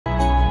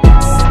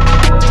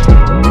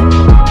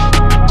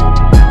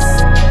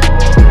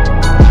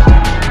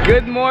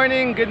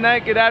morning, good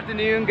night, good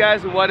afternoon,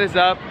 guys. What is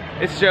up?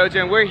 It's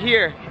JoJo, and we're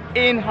here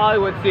in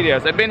Hollywood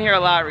Studios. I've been here a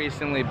lot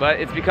recently, but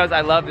it's because I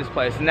love this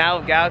place. Now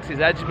with Galaxy's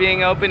Edge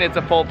being open, it's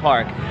a full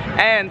park.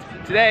 And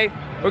today,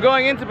 we're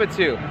going into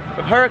Batu.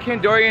 With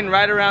Hurricane Dorian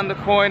right around the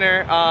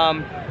corner,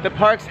 the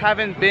parks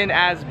haven't been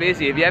as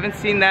busy. If you haven't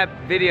seen that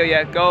video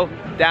yet, go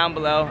down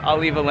below. I'll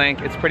leave a link.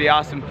 It's pretty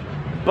awesome.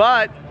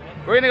 But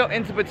we're gonna go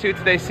into Batu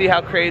today, see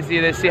how crazy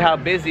it is, see how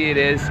busy it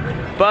is.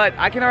 But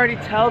I can already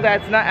tell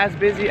that it's not as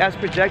busy as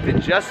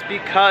projected just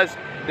because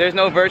there's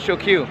no virtual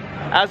queue.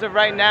 As of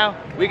right now,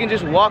 we can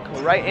just walk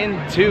right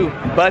into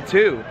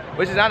Batu,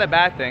 which is not a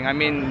bad thing. I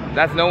mean,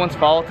 that's no one's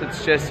fault.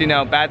 It's just, you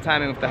know, bad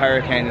timing with the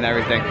hurricane and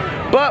everything.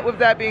 But with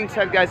that being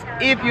said, guys,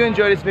 if you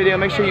enjoyed this video,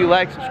 make sure you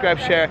like, subscribe,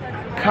 share,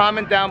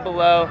 comment down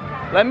below.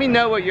 Let me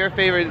know what your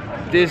favorite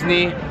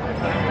Disney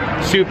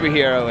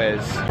superhero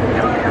is.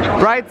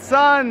 Bright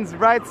suns,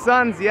 bright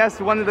suns. Yes,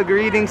 one of the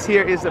greetings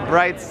here is the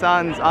bright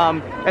suns.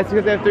 That's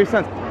because they have 3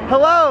 suns.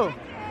 Hello.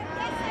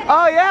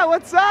 Oh yeah,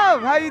 what's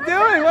up? How you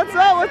doing? What's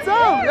up? What's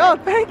up? Oh,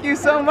 thank you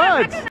so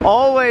much.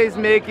 Always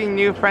making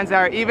new friends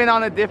out, even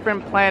on a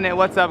different planet.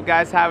 What's up,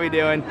 guys? How we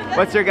doing?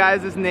 What's your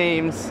guys'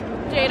 names?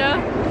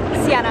 Jada,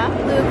 Sienna,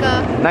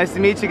 Luca. Nice to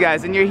meet you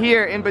guys. And you're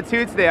here in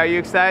Batu today. Are you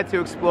excited to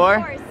explore?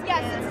 Of course,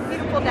 yes. It's a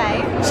beautiful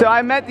day. So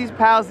I met these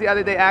pals the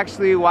other day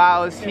actually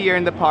while I was here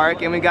in the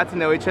park, and we got to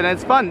know each other. And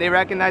it's fun. They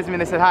recognized me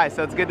and they said hi.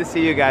 So it's good to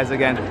see you guys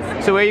again.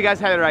 So where are you guys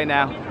headed right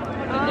now?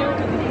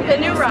 The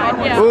new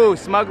ride, yeah. Ooh,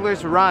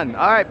 Smuggler's Run.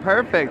 All right,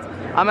 perfect.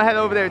 I'm gonna head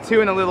over there too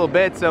in a little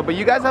bit. So, but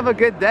you guys have a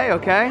good day,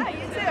 okay? Yeah,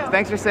 you too.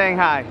 Thanks for saying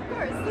hi. Of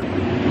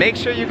course. Make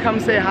sure you come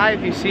say hi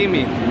if you see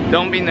me.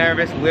 Don't be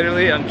nervous.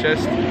 Literally, I'm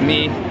just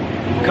me.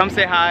 Come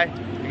say hi.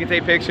 We can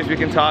take pictures. We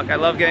can talk. I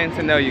love getting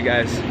to know you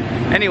guys.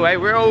 Anyway,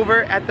 we're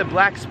over at the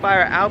Black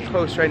Spire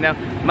Outpost right now.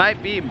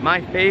 Might be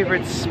my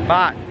favorite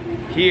spot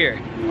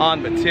here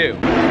on Batu.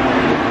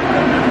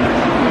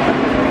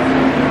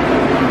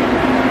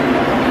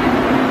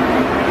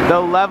 The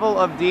level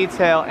of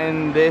detail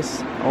in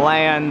this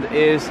land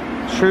is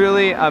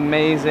truly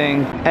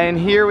amazing. And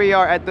here we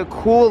are at the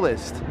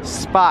coolest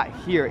spot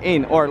here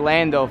in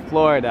Orlando,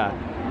 Florida.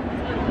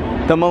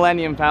 The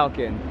Millennium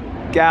Falcon,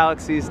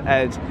 Galaxy's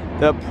Edge,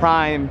 the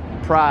prime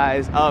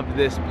prize of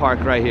this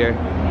park right here.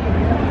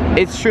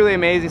 It's truly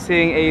amazing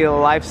seeing a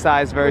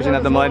life-size version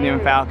of the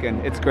Millennium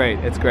Falcon. It's great,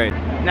 it's great.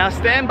 Now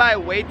standby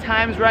wait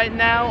times right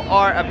now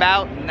are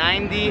about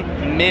 90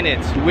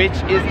 minutes, which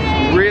is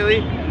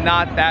really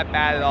not that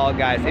bad at all,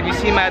 guys. If you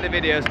see my other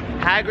videos,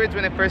 Hagrid's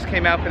when it first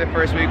came out for the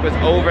first week was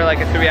over like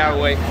a 3-hour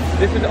wait.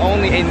 This is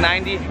only a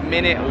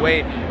 90-minute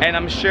wait, and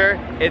I'm sure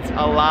it's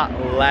a lot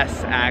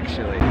less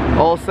actually.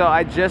 Also,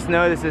 I just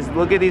noticed this,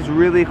 look at these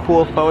really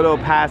cool photo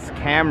pass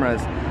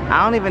cameras.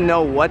 I don't even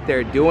know what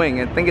they're doing.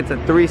 I think it's a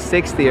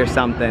 360 or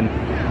something.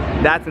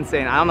 That's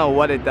insane. I don't know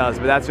what it does,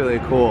 but that's really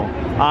cool.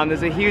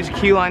 There's a huge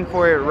queue line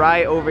for it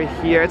right over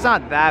here. It's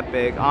not that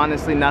big.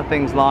 Honestly,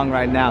 nothing's long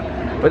right now.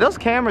 But those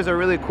cameras are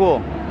really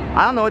cool.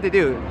 I don't know what they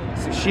do.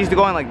 She's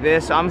going like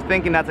this, so I'm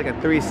thinking that's like a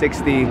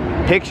 360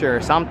 picture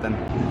or something.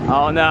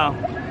 Oh no.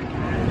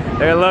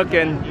 They're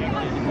looking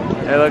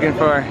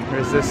for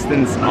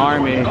Resistance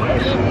Army.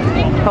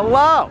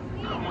 Hello!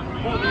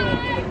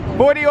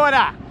 Booty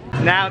order!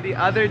 Now the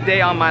other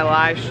day on my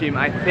live stream,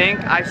 I think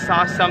I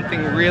saw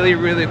something really,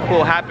 really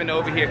cool happen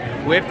over here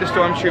with the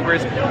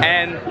stormtroopers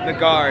and the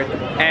guard.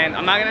 And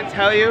I'm not gonna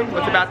tell you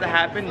what's about to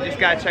happen, you just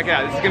gotta check it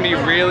out. This is gonna be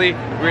really,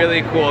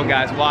 really cool,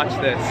 guys. Watch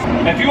this.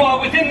 If you are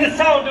within the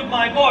sound of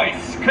my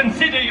voice,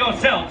 consider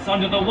yourselves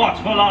under the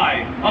watchful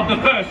eye of the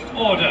First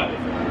Order.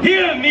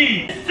 Hear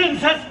me!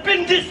 Resistance has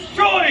been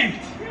destroyed!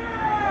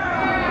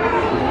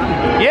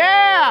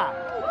 Yeah!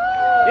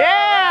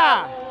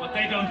 Yeah! But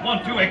they don't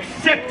want to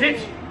accept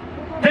it.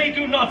 They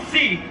do not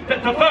see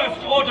that the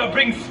First Order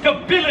brings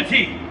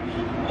stability,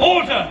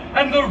 order,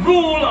 and the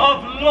rule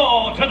of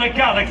law to the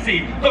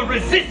galaxy. The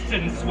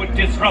Resistance would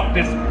disrupt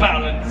this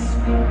balance.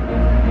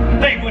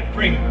 They would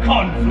bring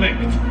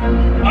conflict,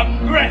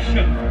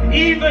 aggression,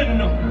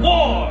 even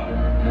war.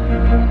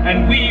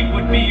 And we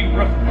would be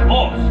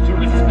forced to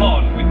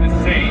respond with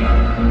the same.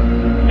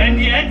 And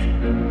yet,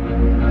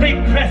 they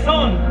press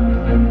on,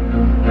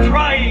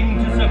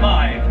 trying to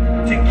survive,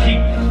 to keep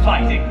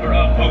fighting for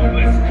a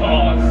hopeless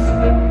cause.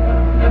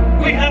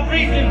 We have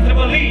reason to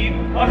believe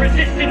a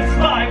Resistance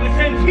spy was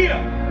sent here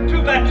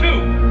to Batu.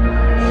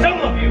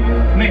 Some of you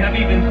may have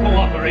even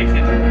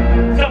cooperated.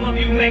 Some of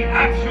you may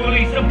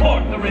actually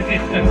support the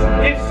Resistance.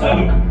 If so,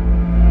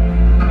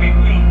 we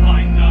will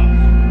find out,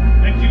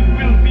 and you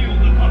will feel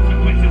the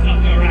consequences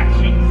of your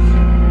actions.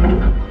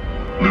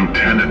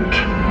 Lieutenant.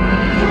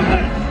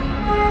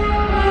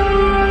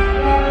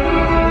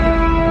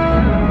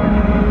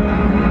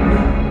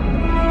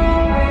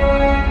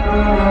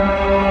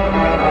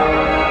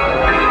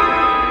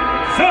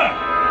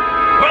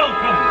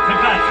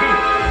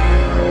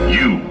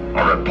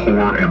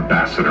 Poor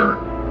ambassador.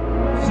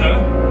 Sir?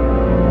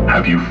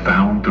 Have you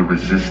found the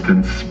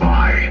Resistance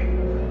spy?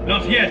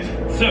 Not yet,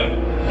 sir,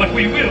 but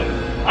we will.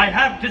 I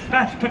have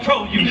dispatched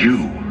patrol units. You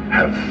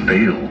have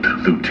failed,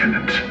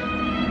 Lieutenant.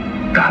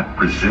 That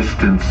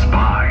resistance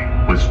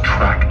spy was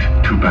tracked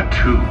to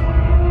Batu.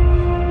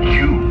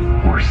 You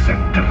were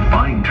sent to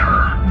find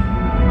her.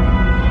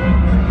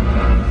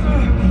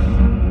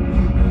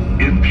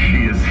 If she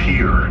is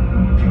here,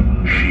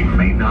 she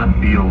may not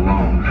be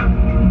alone.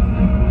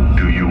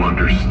 Do you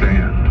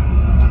understand?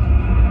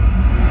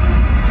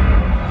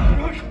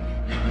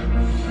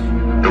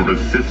 The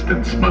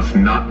resistance must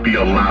not be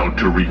allowed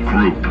to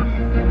regroup.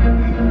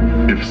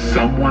 If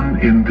someone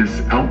in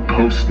this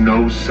outpost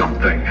knows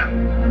something,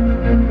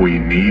 we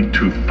need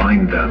to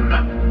find them.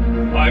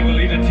 I will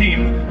lead a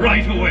team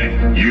right away.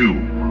 You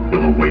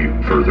will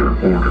await further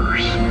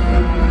orders.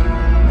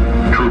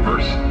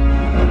 Troopers.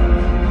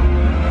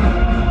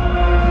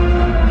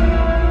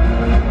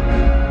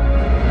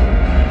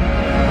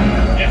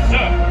 Yes,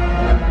 sir.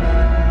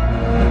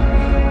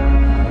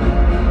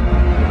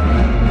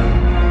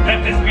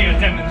 Let this be a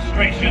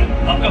demonstration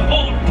of the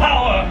full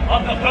power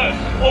of the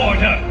First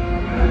Order.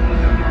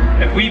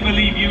 If we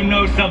believe you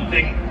know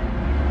something,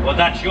 or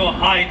that you're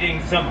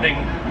hiding something,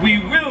 we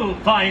will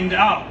find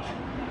out.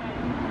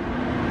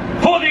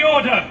 For the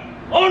Order,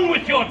 on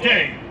with your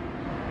day!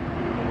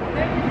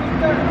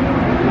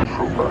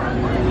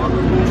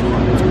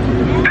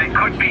 They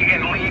could be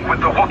in league with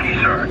the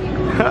Wookiee, sir.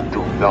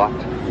 Do not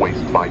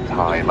waste my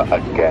time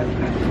again.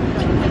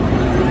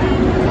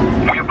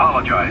 We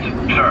apologize,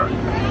 sir.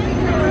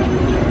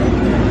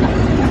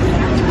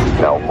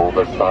 Now move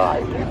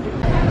aside.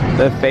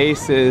 The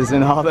faces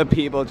and all the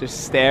people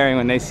just staring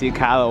when they see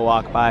Kylo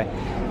walk by.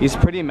 He's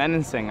pretty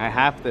menacing, I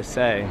have to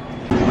say.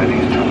 Ready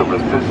to the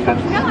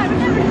resistance? No, I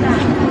remember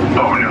that.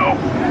 Oh no.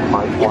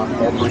 I want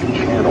every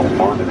channel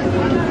monitored.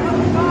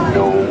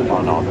 No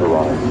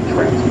unauthorized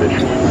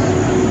transmissions.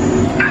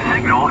 The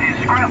signal is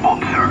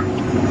scrambled, sir.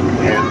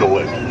 Handle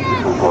it,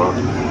 Trooper.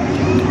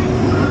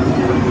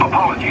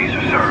 Apologies,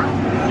 sir.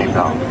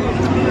 Enough.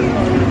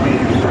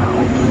 Leave now.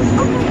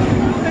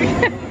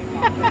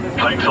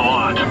 Thanks a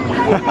lot.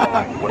 We'll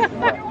find what's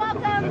left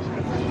of the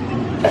resistance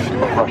and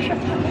crush it.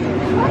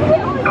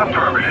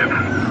 Affirmative.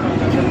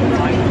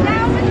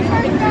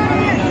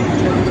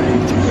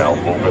 Now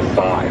move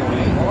aside.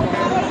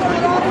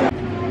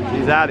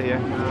 He's out of here.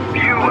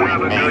 You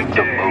have a good To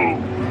day. move.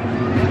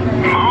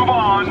 Move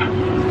on.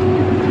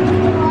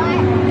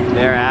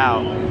 They're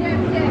out.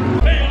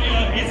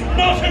 Failure is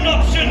not an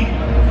option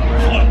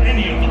for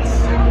any of us.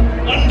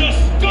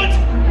 Understood?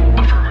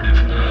 Affirmative.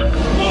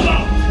 Move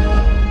out!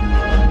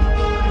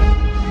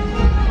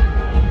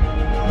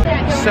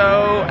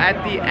 So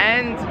at the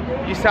end,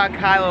 you saw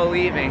Kylo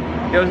leaving.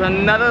 There was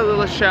another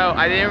little show.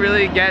 I didn't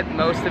really get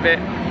most of it.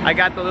 I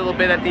got the little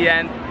bit at the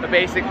end, but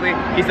basically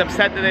he's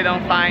upset that they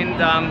don't find,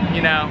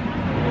 you know,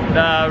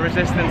 the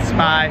resistance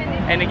spy,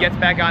 and he gets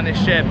back on the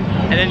ship.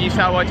 And then you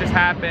saw what just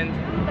happened.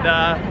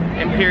 The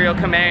Imperial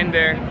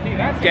commander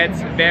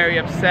gets very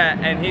upset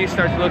and he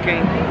starts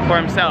looking for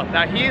himself.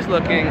 Now he's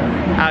looking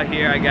out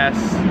here, I guess.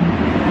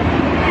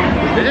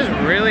 They're just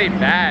really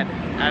bad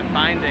at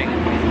finding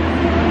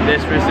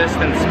this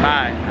resistance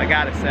spy, I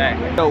gotta say.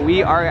 So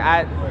we are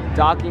at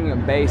Docking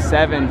Bay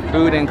 7,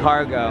 food and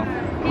cargo.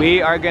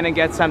 We are gonna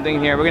get something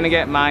here. We're gonna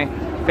get my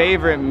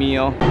favorite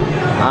meal.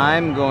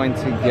 I'm going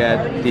to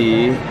get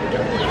the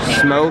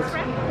smoked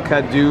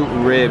Kadu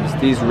ribs.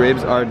 These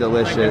ribs are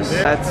delicious.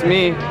 That's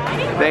me.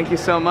 Thank you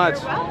so much.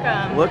 You're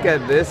welcome. Look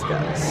at this,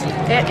 guys.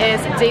 It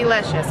is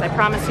delicious, I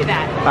promise you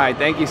that. All right,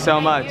 thank you so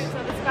much. Thank you.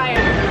 So this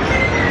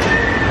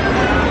guy-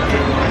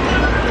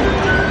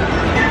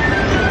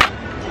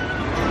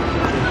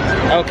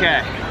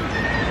 Okay,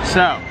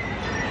 so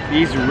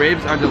these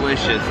ribs are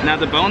delicious. Now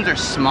the bones are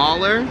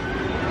smaller,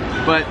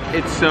 but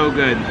it's so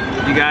good.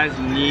 You guys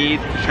need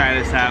to try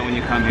this out when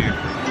you come here.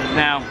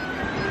 Now,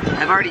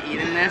 I've already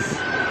eaten this,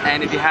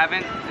 and if you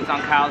haven't, it's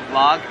on Kyle's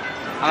vlog.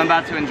 I'm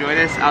about to enjoy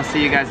this. I'll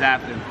see you guys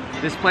after.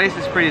 This place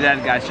is pretty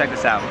dead, guys. Check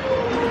this out.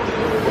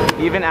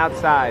 Even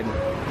outside,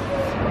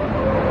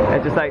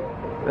 it's just like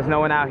there's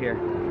no one out here.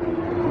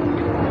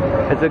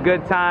 It's a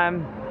good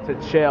time to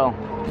chill.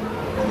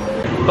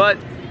 But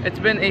it's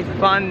been a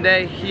fun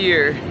day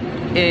here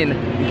in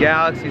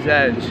Galaxy's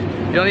Edge.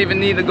 You don't even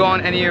need to go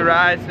on any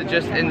rides to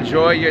just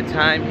enjoy your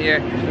time here.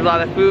 There's a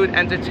lot of food,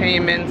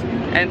 entertainment,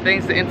 and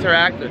things to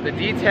interact with. The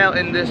detail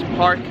in this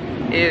park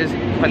is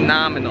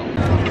phenomenal.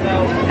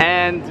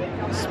 And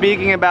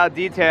speaking about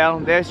detail,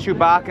 there's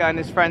Chewbacca and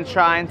his friend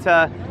trying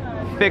to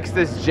fix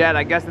this jet.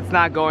 I guess it's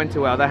not going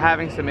too well. They're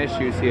having some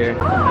issues here.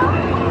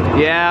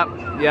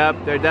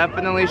 Yep, they're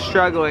definitely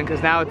struggling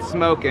because now it's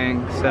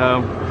smoking,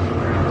 so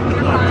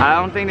I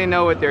don't think they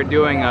know what they're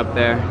doing up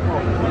there,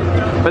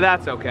 but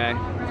that's okay.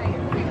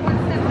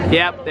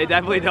 Yep, they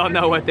definitely don't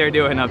know what they're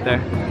doing up there.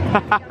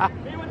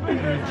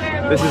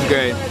 This is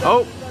great.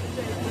 Oh!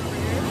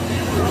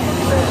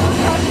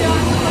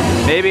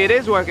 Maybe it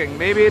is working.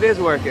 Maybe it is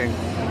working.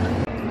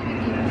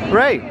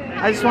 Ray,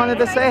 I just wanted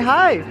to say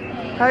hi.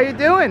 How are you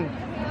doing?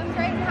 I'm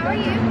great. How are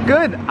you?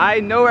 Good. I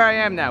know where I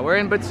am now. We're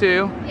in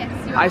Batu. Yes.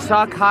 I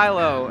saw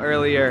Kylo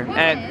earlier, What?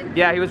 and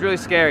yeah, he was really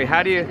scary.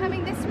 How do you?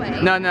 Coming this way.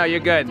 No, you're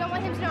good. Don't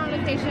want him to know our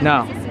location.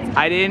 No. Resistance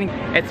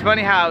It's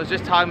funny how I was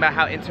just talking about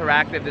how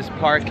interactive this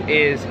park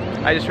is.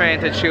 I just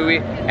ran into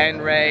Chewy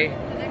and Ray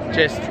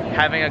just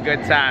having a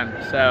good time.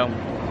 So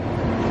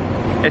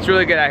it's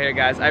really good out here,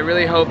 guys. I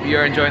really hope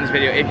you're enjoying this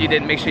video. If you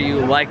did, make sure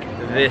you like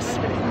this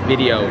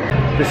video.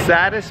 The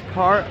saddest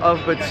part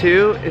of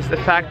Batu is the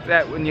fact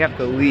that when you have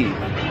to leave.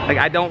 Like,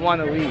 I don't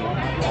want to leave.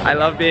 I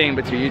love being in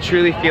Batu. You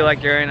truly feel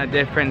like you're in a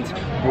different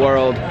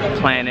world,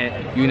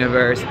 planet,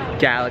 universe,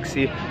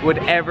 galaxy,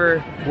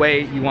 whatever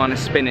way you want to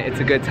spin it. It's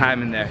a good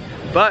time in there.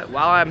 But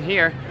while I'm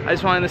here, I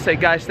just wanted to say,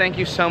 guys, thank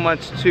you so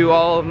much to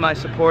all of my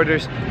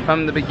supporters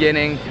from the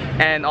beginning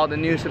and all the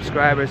new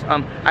subscribers.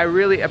 I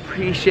really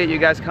appreciate you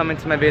guys coming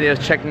to my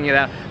videos, checking it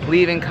out,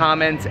 leaving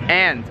comments,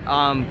 and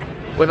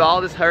with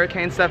all this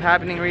hurricane stuff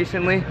happening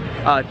recently,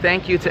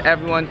 thank you to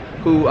everyone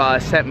who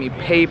sent me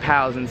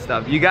PayPals and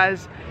stuff. You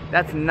guys,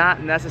 that's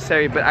not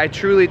necessary, but I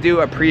truly do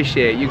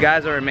appreciate it. You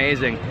guys are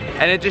amazing.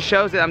 And it just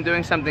shows that I'm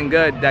doing something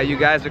good, that you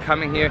guys are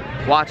coming here,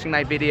 watching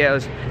my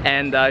videos,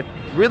 and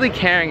really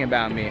caring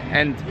about me.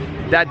 And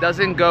that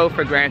doesn't go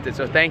for granted,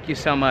 so thank you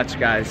so much,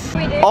 guys.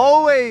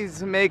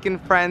 Always making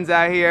friends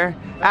out here.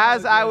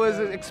 As I was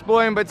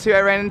exploring Batu,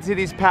 I ran into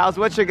these pals.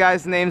 What's your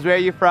guys' names? Where are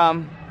you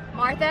from?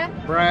 Martha.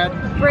 Brad.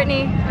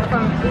 Brittany.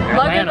 From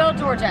Loganville,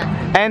 Georgia.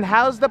 And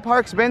how's the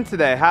parks been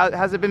today?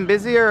 Has it been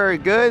busy or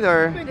good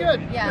or? Been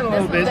good. Yeah, a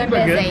little this busy, one's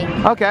but been good.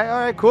 busy. Okay, all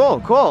right,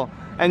 cool.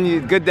 And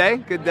you, good day?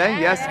 Good day?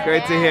 Yes,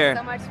 great to hear.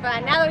 So much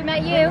fun. Now that we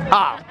met you.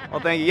 Ah,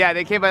 well thank you. Yeah,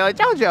 they came by like,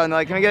 JoJo, and they're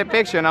like, can we get a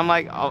picture? And I'm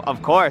like, oh,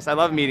 of course, I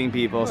love meeting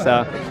people.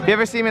 So if you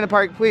ever see me in the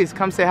park, please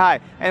come say hi.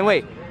 And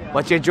wait,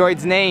 what's your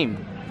droid's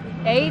name?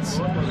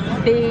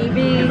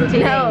 HBTD.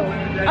 No.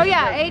 Oh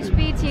yeah,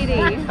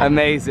 HBTD.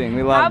 Amazing,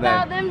 we love that.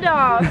 How about them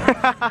dogs?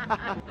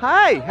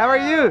 Hi, how are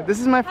you? This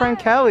is my friend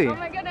Kelly. Oh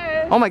my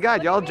goodness. Oh my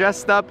god, y'all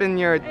dressed up in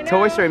your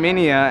Toy Story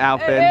Mania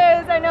outfit.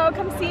 It is, I know,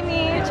 come see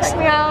me, check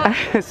me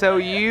out. So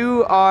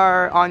you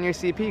are on your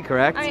CP,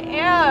 correct? I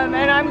am,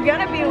 and I'm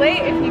gonna be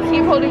late if you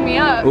keep holding me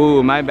up.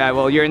 Ooh, my bad.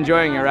 Well, you're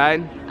enjoying it,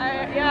 right?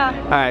 Yeah.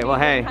 Alright, well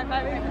hey,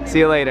 High-five. see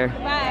you later.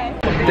 Bye.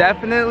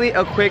 Definitely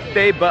a quick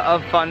day, but a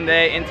fun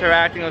day,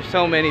 interacting with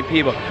so many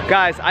people.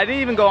 Guys, I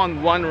didn't even go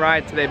on one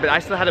ride today, but I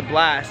still had a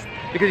blast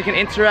because you can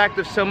interact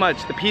with so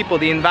much, the people,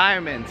 the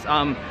environments,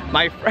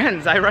 my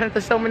friends. I run into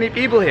so many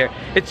people here.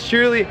 It's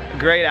truly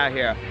great out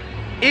here.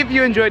 If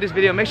you enjoyed this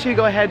video, make sure you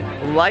go ahead,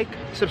 like,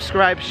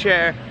 subscribe,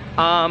 share,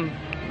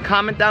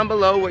 comment down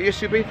below what your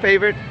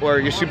favorite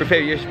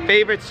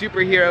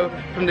superhero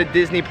from the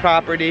Disney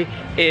property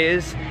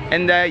is,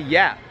 and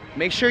yeah,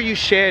 make sure you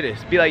share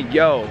this. Be like,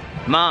 yo,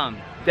 mom,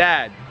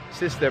 dad,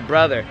 sister,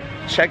 brother,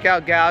 check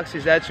out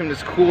Galaxy's Edge from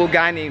this cool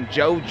guy named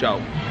JoJo.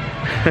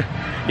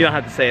 You don't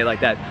have to say it like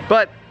that,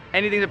 but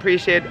anything's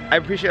appreciated. I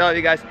appreciate all of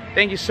you guys.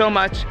 Thank you so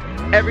much.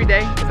 Every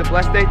day is a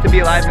blessed day to be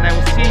alive, and I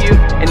will see you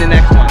in the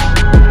next one.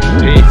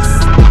 Peace.